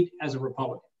stayed as a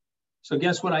Republican. So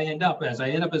guess what I end up as? I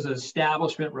end up as an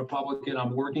establishment Republican.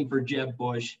 I'm working for Jeb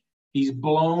Bush. He's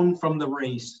blown from the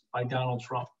race by Donald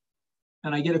Trump.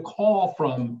 And I get a call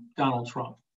from Donald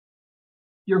Trump.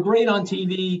 You're great on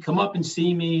TV. Come up and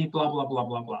see me, blah, blah, blah,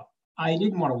 blah, blah. I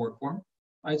didn't want to work for him.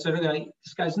 I said, okay,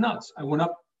 this guy's nuts. I went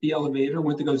up the elevator,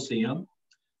 went to go see him.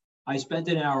 I spent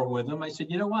an hour with him. I said,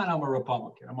 you know what? I'm a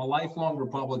Republican. I'm a lifelong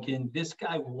Republican. This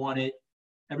guy won it.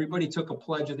 Everybody took a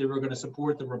pledge that they were going to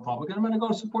support the Republican. I'm going to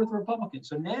go support the Republican.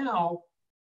 So now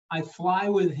I fly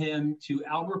with him to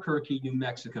Albuquerque, New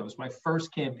Mexico. It's my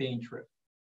first campaign trip.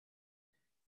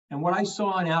 And what I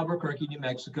saw in Albuquerque, New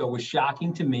Mexico was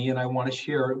shocking to me, and I want to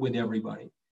share it with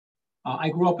everybody. I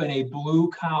grew up in a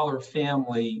blue-collar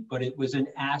family, but it was an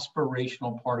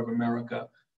aspirational part of America.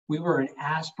 We were an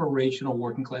aspirational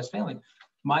working-class family.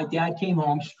 My dad came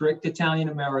home, strict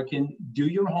Italian-American, do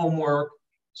your homework.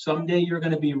 Someday you're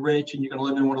going to be rich and you're going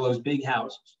to live in one of those big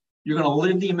houses. You're going to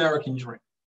live the American dream.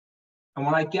 And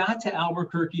when I got to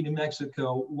Albuquerque, New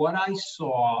Mexico, what I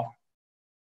saw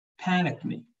panicked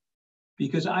me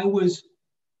because I was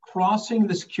crossing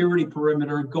the security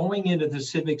perimeter, going into the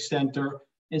Civic Center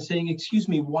and saying, excuse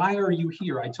me, why are you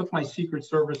here? I took my Secret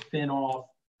Service pin off,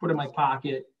 put it in my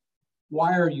pocket.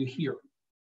 Why are you here?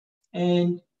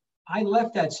 And I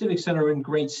left that Civic Center in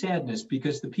great sadness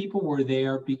because the people were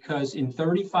there because in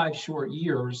 35 short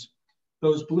years,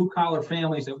 those blue collar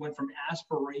families that went from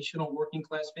aspirational working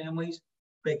class families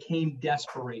became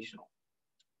desperational.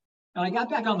 And I got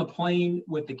back on the plane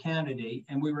with the candidate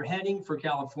and we were heading for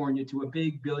California to a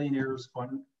big billionaires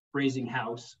fundraising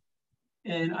house.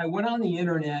 And I went on the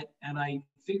internet and I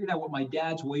figured out what my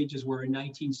dad's wages were in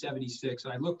 1976.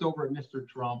 And I looked over at Mr.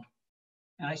 Trump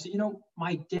and I said, you know,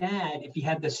 my dad, if he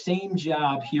had the same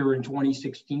job here in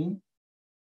 2016,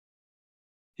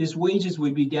 his wages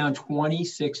would be down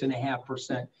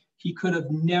 26.5%. He could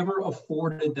have never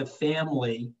afforded the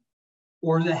family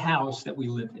or the house that we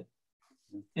lived in.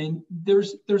 And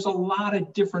there's a lot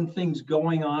of different things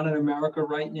going on in America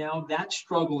right now. That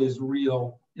struggle is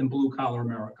real in blue collar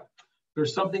America.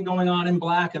 There's something going on in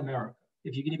Black America,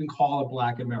 if you can even call it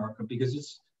Black America, because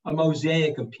it's a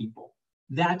mosaic of people.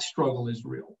 That struggle is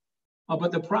real.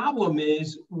 But the problem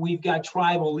is we've got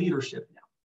tribal leadership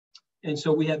now. And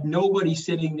so we have nobody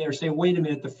sitting there saying, wait a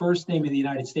minute, the first name of the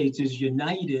United States is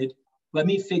United. Let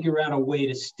me figure out a way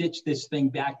to stitch this thing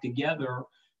back together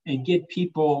and get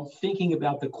people thinking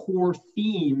about the core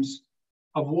themes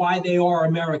of why they are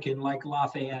American, like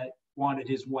Lafayette wanted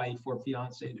his wife or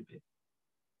fiance to be.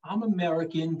 I'm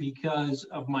American because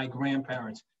of my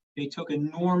grandparents. They took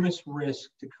enormous risk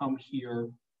to come here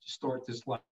to start this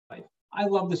life. I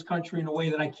love this country in a way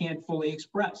that I can't fully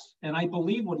express. And I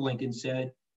believe what Lincoln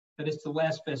said, that it's the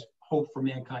last best hope for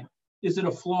mankind. Is it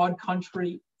a flawed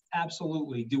country?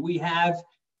 Absolutely. Do we have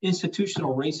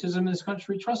institutional racism in this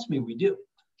country? Trust me, we do.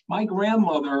 My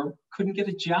grandmother couldn't get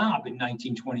a job in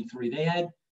 1923.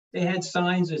 They had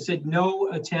signs that said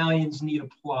no Italians need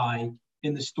apply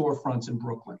in the storefronts in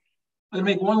Brooklyn. I'm going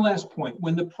to make one last point.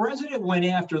 When the president went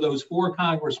after those 4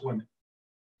 congresswomen,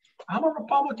 I'm a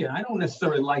Republican. I don't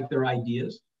necessarily like their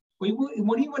ideas.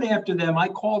 When he went after them, I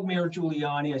called Mayor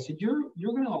Giuliani. I said, you're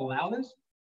going to allow this?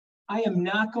 I am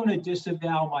not going to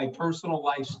disavow my personal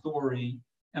life story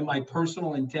and my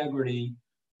personal integrity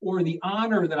or the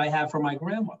honor that I have for my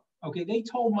grandmother. Okay, they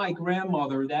told my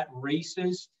grandmother that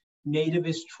racist,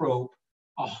 nativist trope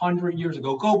 100 years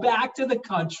ago. Go back to the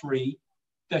country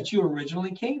that you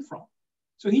originally came from.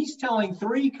 So he's telling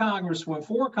 4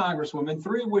 congresswomen,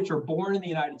 3 of which are born in the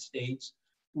United States,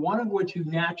 1 of which who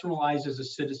naturalized as a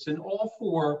citizen, all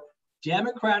 4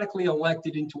 democratically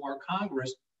elected into our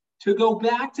Congress, to go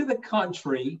back to the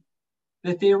country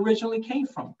that they originally came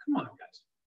from. Come on, guys.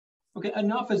 Okay,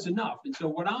 enough is enough. And so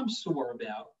what I'm sore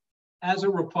about as a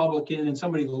Republican and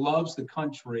somebody who loves the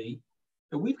country,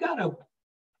 that we've got a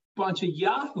bunch of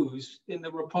yahoos in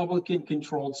the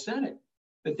Republican-controlled Senate,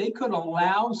 that they could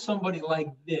allow somebody like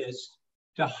this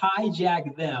to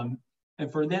hijack them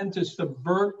and for them to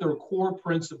subvert their core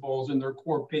principles and their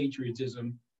core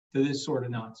patriotism to this sort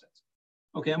of nonsense.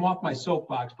 Okay, I'm off my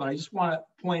soapbox, but I just want to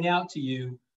point out to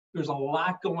you, there's a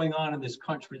lot going on in this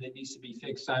country that needs to be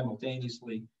fixed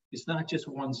simultaneously. It's not just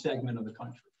one segment of the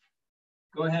country.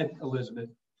 Go ahead, Elizabeth.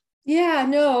 Yeah,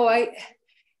 no, I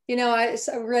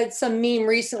read some meme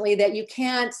recently that you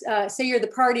can't say you're the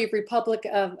party of Republic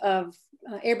of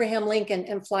Abraham Lincoln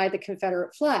and fly the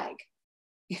Confederate flag.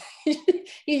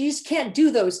 You just can't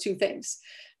do those 2 things.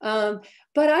 But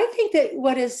I think that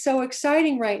what is so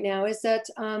exciting right now is that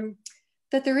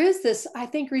that there is this, I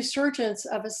think, resurgence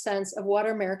of a sense of what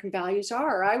American values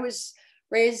are. I was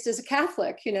raised as a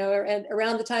Catholic, you know, and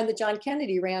around the time that John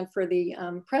Kennedy ran for the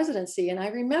presidency. And I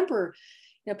remember,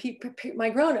 you know,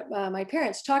 my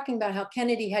parents talking about how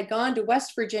Kennedy had gone to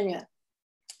West Virginia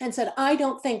and said, I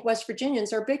don't think West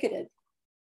Virginians are bigoted.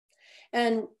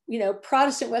 And, you know,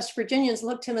 Protestant West Virginians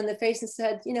looked him in the face and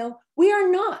said, you know, we are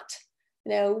not,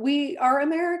 you know, we are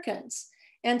Americans.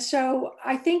 And so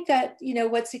I think that, you know,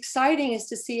 what's exciting is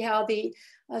to see how the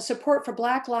support for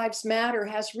Black Lives Matter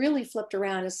has really flipped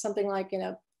around as something like, you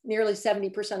know, nearly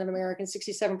 70% of Americans,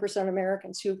 67% of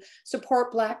Americans who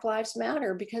support Black Lives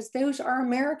Matter, because those are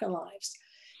American lives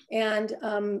and,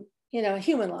 you know,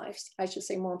 human lives, I should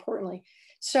say, more importantly.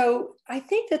 So I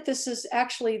think that this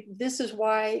is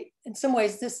why, in some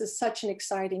ways, this is such an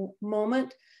exciting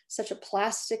moment, such a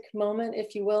plastic moment,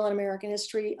 if you will, in American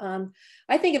history.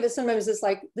 I think of it sometimes as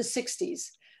like the 60s,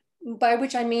 by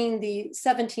which I mean the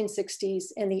 1760s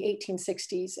and the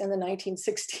 1860s and the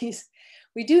 1960s.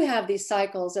 We do have these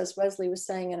cycles, as Wesley was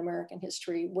saying, in American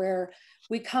history, where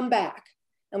we come back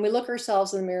and we look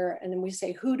ourselves in the mirror and then we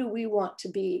say, who do we want to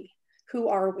be? Who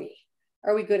are we?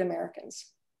 Are we good Americans?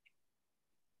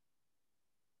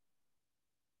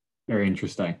 Very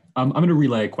interesting. I'm going to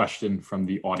relay a question from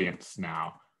the audience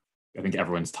now. I think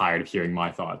everyone's tired of hearing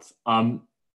my thoughts.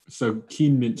 So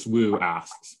Keen Mince Wu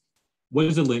asks, what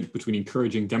is the link between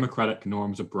encouraging democratic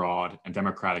norms abroad and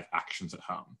democratic actions at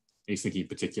home? He's thinking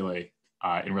particularly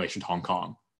in relation to Hong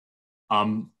Kong.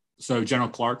 So General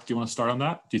Clark, do you want to start on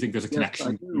that? Do you think there's a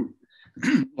connection? Yes,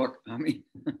 I do. Look, I mean,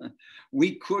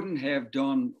 we couldn't have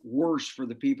done worse for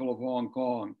the people of Hong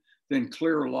Kong than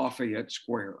clear Lafayette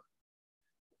Square.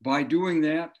 By doing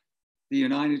that, the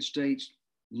United States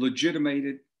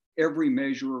legitimated every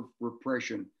measure of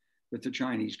repression that the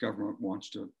Chinese government wants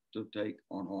to take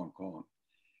on Hong Kong.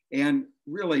 And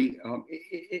really,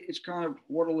 it's kind of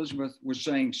what Elizabeth was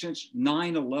saying. Since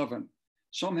 9/11,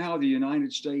 somehow the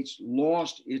United States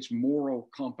lost its moral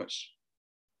compass.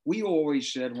 We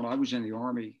always said, when I was in the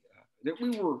Army, that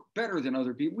we were better than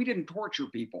other people. We didn't torture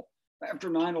people. After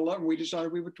 9/11, we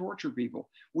decided we would torture people.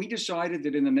 We decided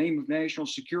that in the name of national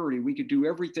security, we could do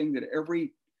everything that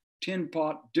every tin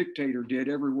pot dictator did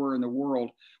everywhere in the world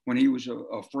when he was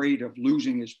afraid of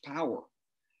losing his power.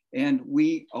 And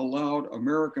we allowed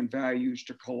American values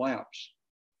to collapse.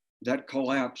 That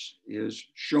collapse is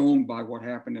shown by what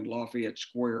happened in Lafayette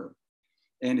Square.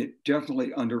 And it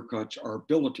definitely undercuts our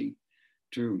ability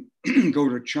to go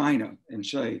to China and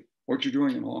say, what you're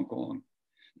doing in Hong Kong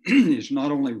is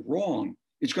not only wrong,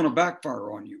 it's going to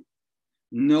backfire on you.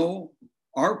 No,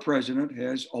 our president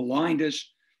has aligned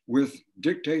us with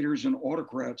dictators and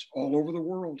autocrats all over the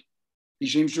world. He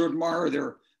seems to admire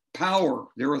their power,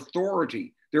 their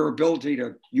authority, their ability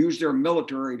to use their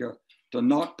military to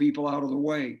knock people out of the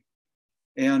way.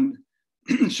 And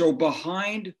so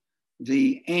behind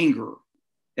the anger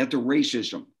at the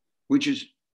racism, which is,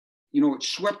 you know, it's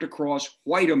swept across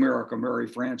white America, Mary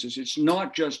Frances. It's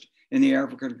not just in the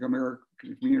African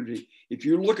American community. If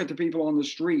you look at the people on the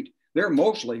street, they're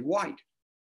mostly white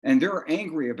and they're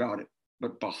angry about it.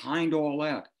 But behind all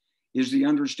that is the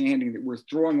understanding that we're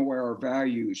throwing away our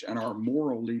values and our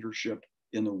moral leadership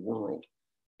in the world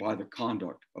by the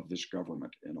conduct of this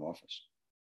government in office.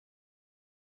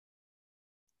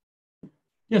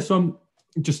 Yeah, so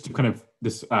just kind of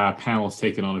this panel has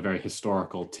taken on a very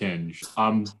historical tinge.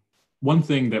 One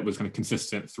thing that was kind of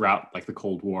consistent throughout like the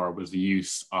Cold War was the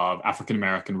use of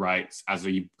African-American rights as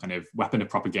a kind of weapon of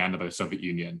propaganda by the Soviet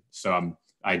Union. So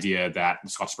idea that the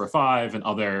Scottsboro Five and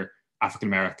other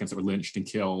African-Americans that were lynched and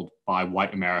killed by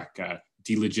white America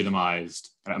delegitimized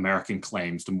American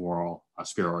claims to moral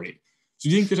superiority. So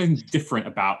do you think there's anything different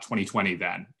about 2020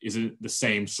 then? Is it the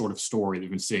same sort of story that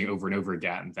we've been seeing over and over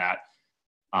again, that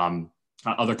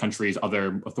other countries,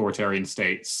 other authoritarian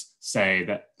states say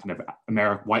that kind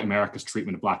of white America's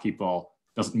treatment of Black people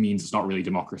doesn't mean it's not really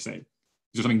democracy? Is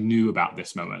there something new about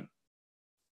this moment?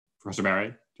 Professor Barry,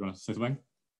 do you want to say something?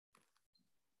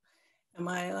 Am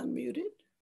I unmuted?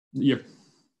 Yeah.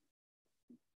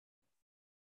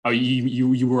 Oh,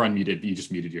 you were unmuted, but you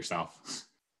just muted yourself.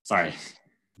 Sorry.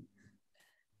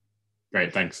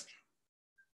 Great, thanks.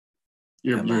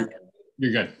 You're good.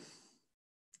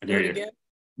 I hear you. Again?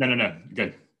 No,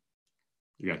 good.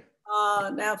 You're good.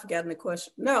 Now I've forgotten the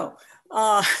question. No,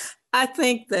 I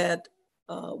think that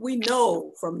we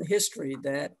know from the history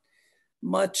that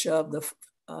much of the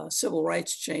civil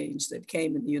rights change that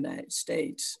came in the United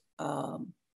States,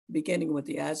 beginning with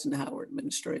the Eisenhower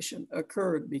administration,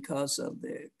 occurred because of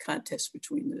the contest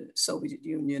between the Soviet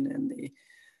Union and the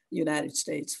United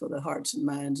States for the hearts and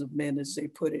minds of men, as they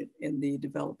put it, in the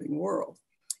developing world.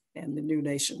 and the new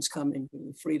nations coming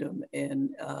to freedom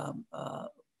and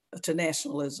to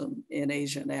nationalism in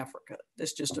Asia and Africa.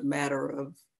 That's just a matter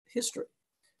of history.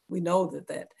 We know that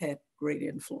that had great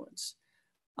influence.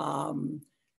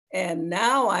 And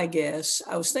now, I guess,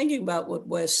 I was thinking about what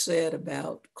Wes said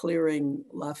about clearing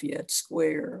Lafayette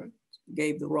Square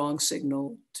gave the wrong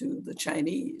signal to the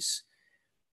Chinese.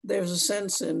 There's a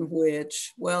sense in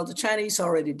which, well, the Chinese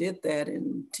already did that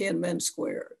in Tiananmen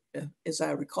Square, as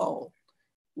I recall,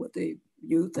 with the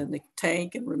youth and the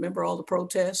tank, and remember all the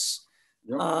protests?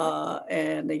 Yep.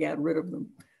 And they got rid of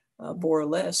them, more or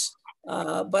less.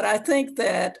 But I think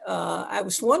that I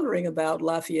was wondering about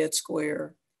Lafayette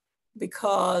Square,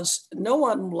 because no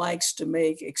one likes to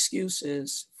make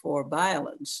excuses for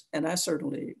violence, and I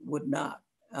certainly would not.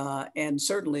 And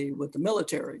certainly with the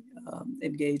military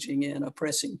engaging in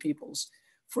oppressing people's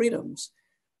freedoms.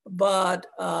 But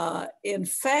in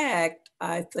fact,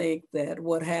 I think that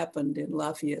what happened in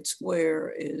Lafayette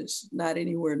Square is not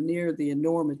anywhere near the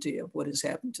enormity of what has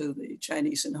happened to the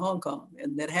Chinese in Hong Kong.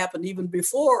 And that happened even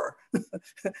before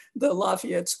the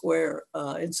Lafayette Square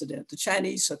incident. The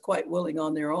Chinese are quite willing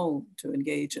on their own to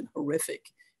engage in horrific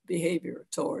behavior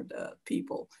toward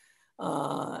people.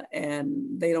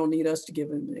 And they don't need us to give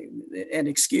them an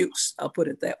excuse, I'll put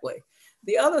it that way.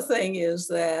 The other thing is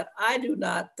that I do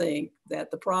not think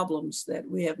that the problems that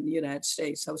we have in the United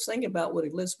States, I was thinking about what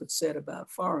Elizabeth said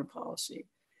about foreign policy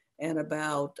and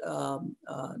about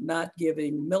not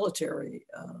giving military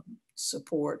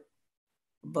support,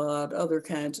 but other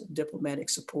kinds of diplomatic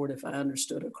support, if I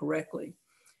understood it correctly.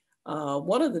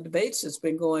 One of the debates that's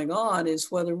been going on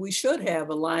is whether we should have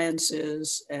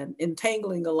alliances and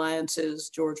entangling alliances,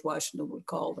 George Washington would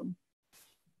call them,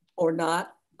 or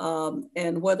not.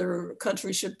 And whether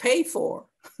countries should pay for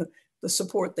the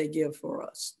support they give for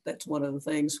us. That's one of the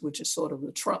things which is sort of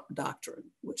the Trump doctrine,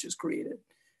 which has created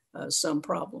some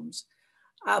problems.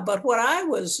 But what I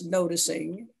was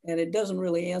noticing, and it doesn't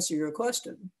really answer your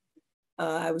question,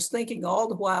 I was thinking all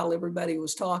the while everybody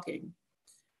was talking,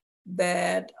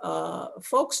 that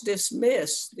folks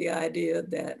dismiss the idea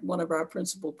that one of our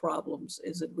principal problems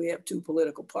is that we have two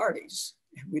political parties.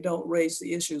 We don't raise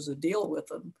the issues or deal with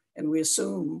them. And we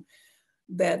assume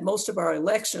that most of our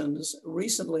elections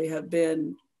recently have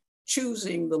been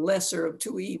choosing the lesser of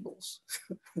two evils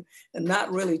and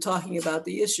not really talking about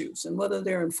the issues. And whether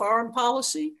they're in foreign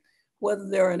policy, whether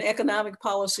they're in economic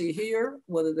policy here,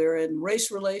 whether they're in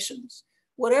race relations,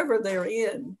 whatever they're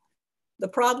in, the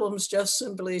problems just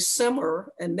simply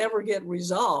simmer and never get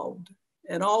resolved.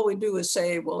 And all we do is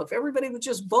say, well, if everybody would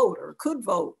just vote or could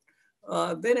vote,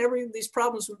 then these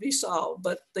problems would be solved.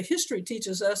 But the history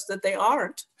teaches us that they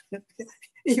aren't,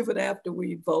 even after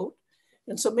we vote.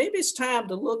 And so maybe it's time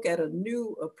to look at a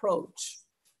new approach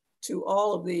to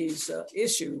all of these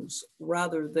issues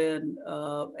rather than,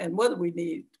 and whether we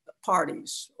need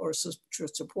parties or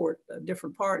support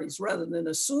different parties, rather than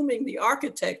assuming the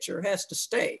architecture has to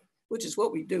stay, which is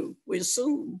what we do. We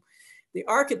assume the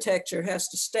architecture has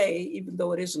to stay, even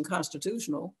though it isn't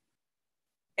constitutional,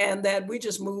 and that we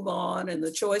just move on, and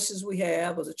the choices we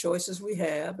have are the choices we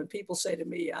have. And people say to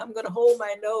me, I'm going to hold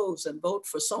my nose and vote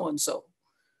for so-and-so.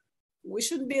 We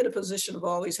shouldn't be in a position of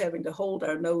always having to hold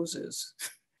our noses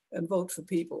and vote for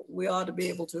people. We ought to be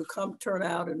able to turn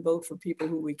out and vote for people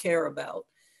who we care about,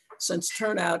 since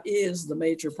turnout is the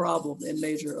major problem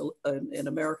in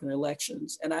American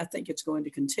elections. And I think it's going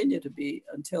to continue to be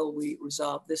until we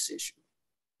resolve this issue,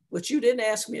 which you didn't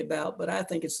ask me about, but I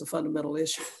think it's the fundamental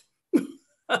issue.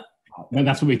 And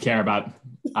that's what we care about,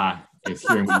 is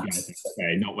hearing what you guys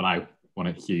say, not what I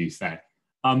want to hear you say.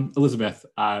 Elizabeth,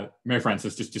 Mary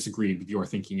Frances just disagreed with your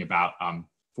thinking about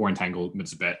foreign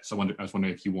entanglements a bit. So I was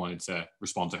wondering if you wanted to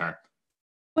respond to her.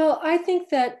 Well, I think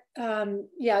that,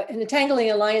 yeah, and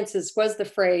entangling alliances was the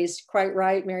phrase, quite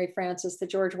right, Mary Frances, that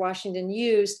George Washington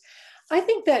used. I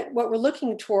think that what we're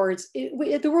looking towards,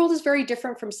 the world is very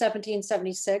different from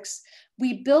 1776.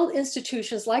 We built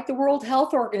institutions like the World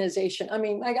Health Organization. I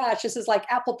mean, my gosh, this is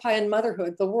like apple pie and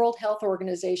motherhood, the World Health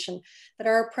Organization that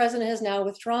our president has now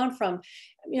withdrawn from.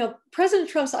 You know, President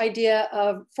Trump's idea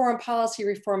of foreign policy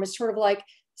reform is sort of like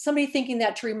somebody thinking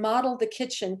that to remodel the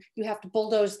kitchen, you have to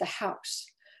bulldoze the house,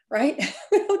 right?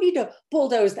 We don't need to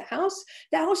bulldoze the house.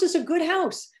 The house is a good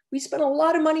house. We spent a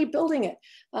lot of money building it.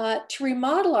 To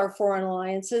remodel our foreign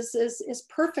alliances is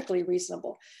perfectly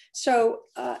reasonable. So,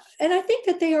 and I think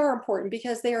that they are important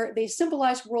because they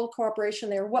symbolize world cooperation.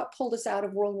 They're what pulled us out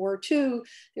of World War II.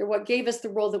 They're what gave us the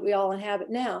world that we all inhabit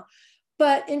now.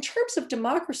 But in terms of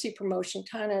democracy promotion,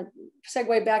 kind of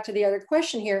segue back to the other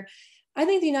question here, I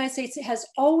think the United States has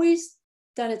always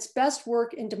done its best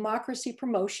work in democracy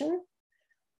promotion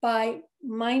by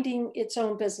minding its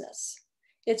own business.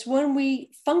 It's when we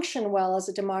function well as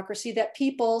a democracy that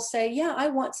people say, yeah, I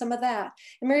want some of that.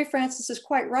 And Mary Frances is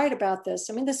quite right about this.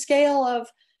 I mean, the scale of,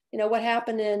 you know, what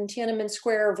happened in Tiananmen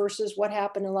Square versus what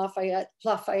happened in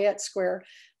Lafayette Square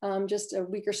just a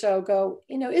week or so ago,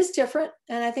 you know, is different.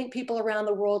 And I think people around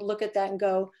the world look at that and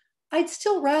go, I'd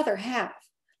still rather have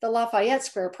the Lafayette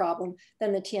Square problem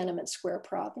than the Tiananmen Square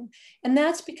problem. And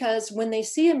that's because when they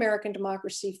see American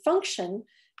democracy function,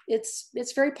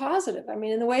 it's very positive. I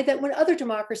mean, in the way that when other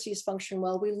democracies function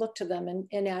well, we look to them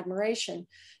in admiration.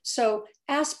 So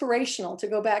aspirational, to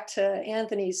go back to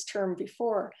Anthony's term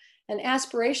before, an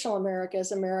aspirational America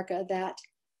is America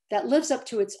that lives up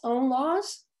to its own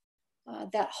laws,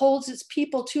 that holds its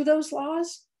people to those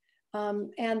laws,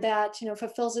 and that, you know,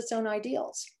 fulfills its own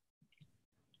ideals.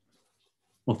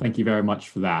 Well, thank you very much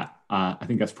for that. I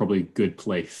think that's probably a good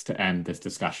place to end this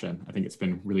discussion. I think it's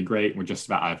been really great. We're just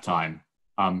about out of time.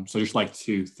 So I'd just like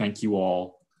to thank you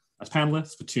all as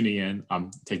panelists for tuning in,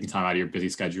 taking time out of your busy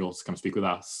schedules to come speak with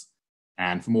us.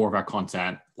 And for more of our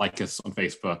content, like us on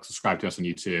Facebook, subscribe to us on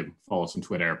YouTube, follow us on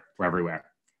Twitter. We're everywhere.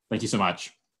 Thank you so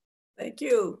much. Thank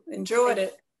you. Enjoyed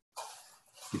it.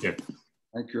 You too.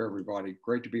 Thank you, everybody.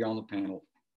 Great to be on the panel.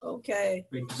 Okay.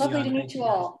 Lovely to meet you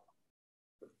all.